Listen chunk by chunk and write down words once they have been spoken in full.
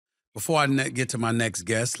Before I get to my next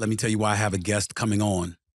guest, let me tell you why I have a guest coming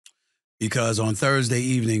on. Because on Thursday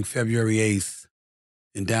evening, February 8th,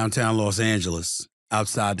 in downtown Los Angeles,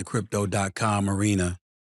 outside the Crypto.com arena,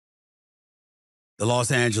 the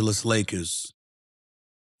Los Angeles Lakers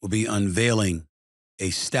will be unveiling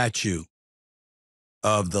a statue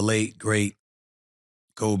of the late, great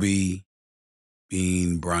Kobe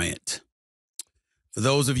Bryant. For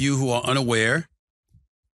those of you who are unaware,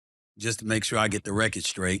 just to make sure I get the record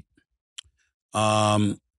straight,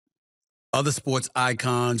 other sports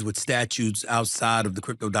icons with statues outside of the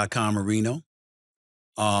Crypto.com arena,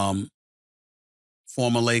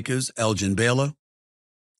 former Lakers, Elgin Baylor,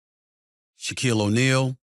 Shaquille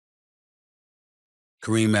O'Neal,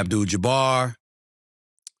 Kareem Abdul-Jabbar,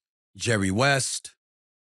 Jerry West,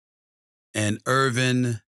 and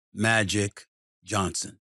Irvin Magic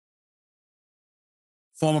Johnson.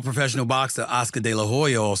 Former professional boxer Oscar De La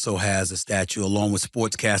Hoya also has a statue, along with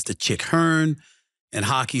sportscaster Chick Hearn and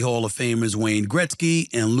Hockey Hall of Famers Wayne Gretzky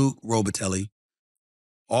and Luke Robitelli,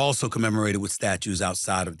 also commemorated with statues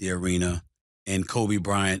outside of the arena, and Kobe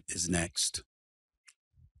Bryant is next.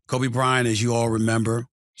 Kobe Bryant, as you all remember,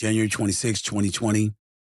 January 26, 2020,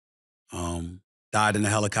 died in a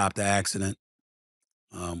helicopter accident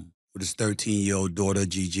with his 13-year-old daughter,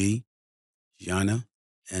 Gianna,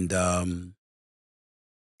 and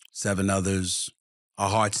 7 others. Our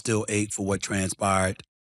hearts still ache for what transpired,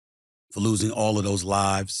 for losing all of those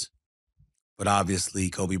lives. But obviously,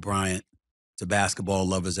 Kobe Bryant, to basketball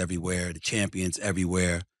lovers everywhere, the champions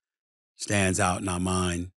everywhere, stands out in our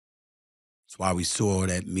mind. That's why we saw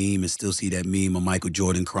that meme and still see that meme of Michael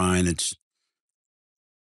Jordan crying. It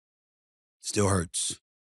still hurts.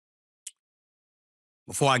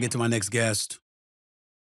 Before I get to my next guest,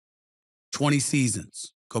 20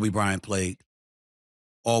 seasons Kobe Bryant played,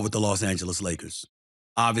 all with the Los Angeles Lakers.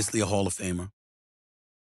 Obviously a Hall of Famer.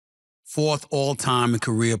 4th all-time in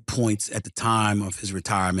career points at the time of his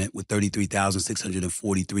retirement with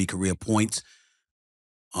 33,643 career points.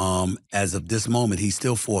 As of this moment, he's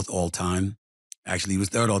still 4th all-time. Actually, he was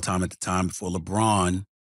 3rd all-time at the time before LeBron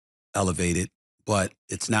elevated. But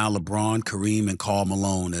it's now LeBron, Kareem, and Karl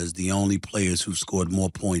Malone as the only players who've scored more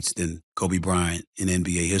points than Kobe Bryant in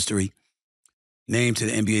NBA history. Named to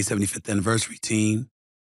the NBA 75th anniversary team,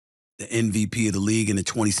 the MVP of the league in the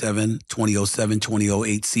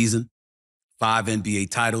 2007-2008 season. 5 NBA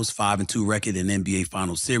titles, 5-2 record in NBA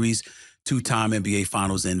Finals Series, 2-time NBA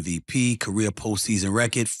Finals MVP, career postseason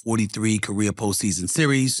record, 43 career postseason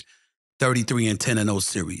series, 33-10 in those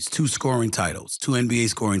series, 2 scoring titles, 2 NBA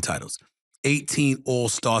scoring titles, 18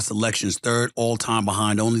 All-Star selections, 3rd all-time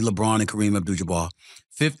behind only LeBron and Kareem Abdul-Jabbar,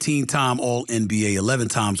 15-time All-NBA, 11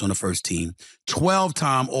 times on the first team,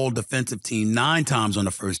 12-time All-Defensive Team, 9 times on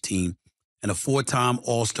the first team, and a 4-time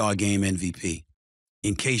All-Star Game MVP.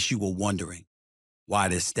 In case you were wondering why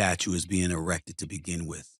this statue is being erected to begin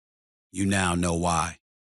with, you now know why.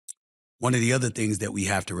 One of the other things that we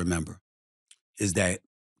have to remember is that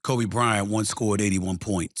Kobe Bryant once scored 81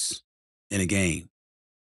 points in a game.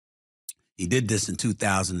 He did this in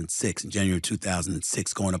 2006, in January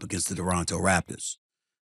 2006, going up against the Toronto Raptors.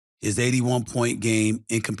 His 81-point game,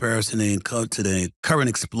 in comparison to the current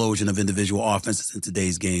explosion of individual offenses in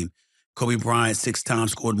today's game, Kobe Bryant 6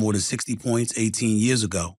 times scored more than 60 points 18 years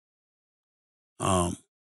ago.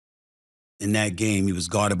 In that game, he was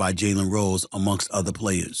guarded by Jalen Rose, amongst other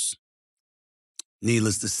players.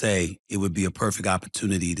 Needless to say, it would be a perfect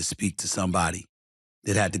opportunity to speak to somebody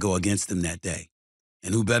that had to go against him that day.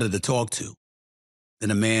 And who better to talk to than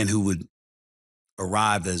a man who would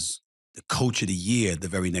arrive as the coach of the year the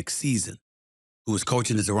very next season, who was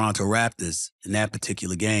coaching the Toronto Raptors in that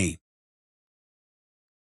particular game.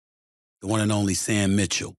 The one and only Sam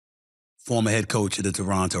Mitchell, former head coach of the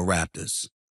Toronto Raptors.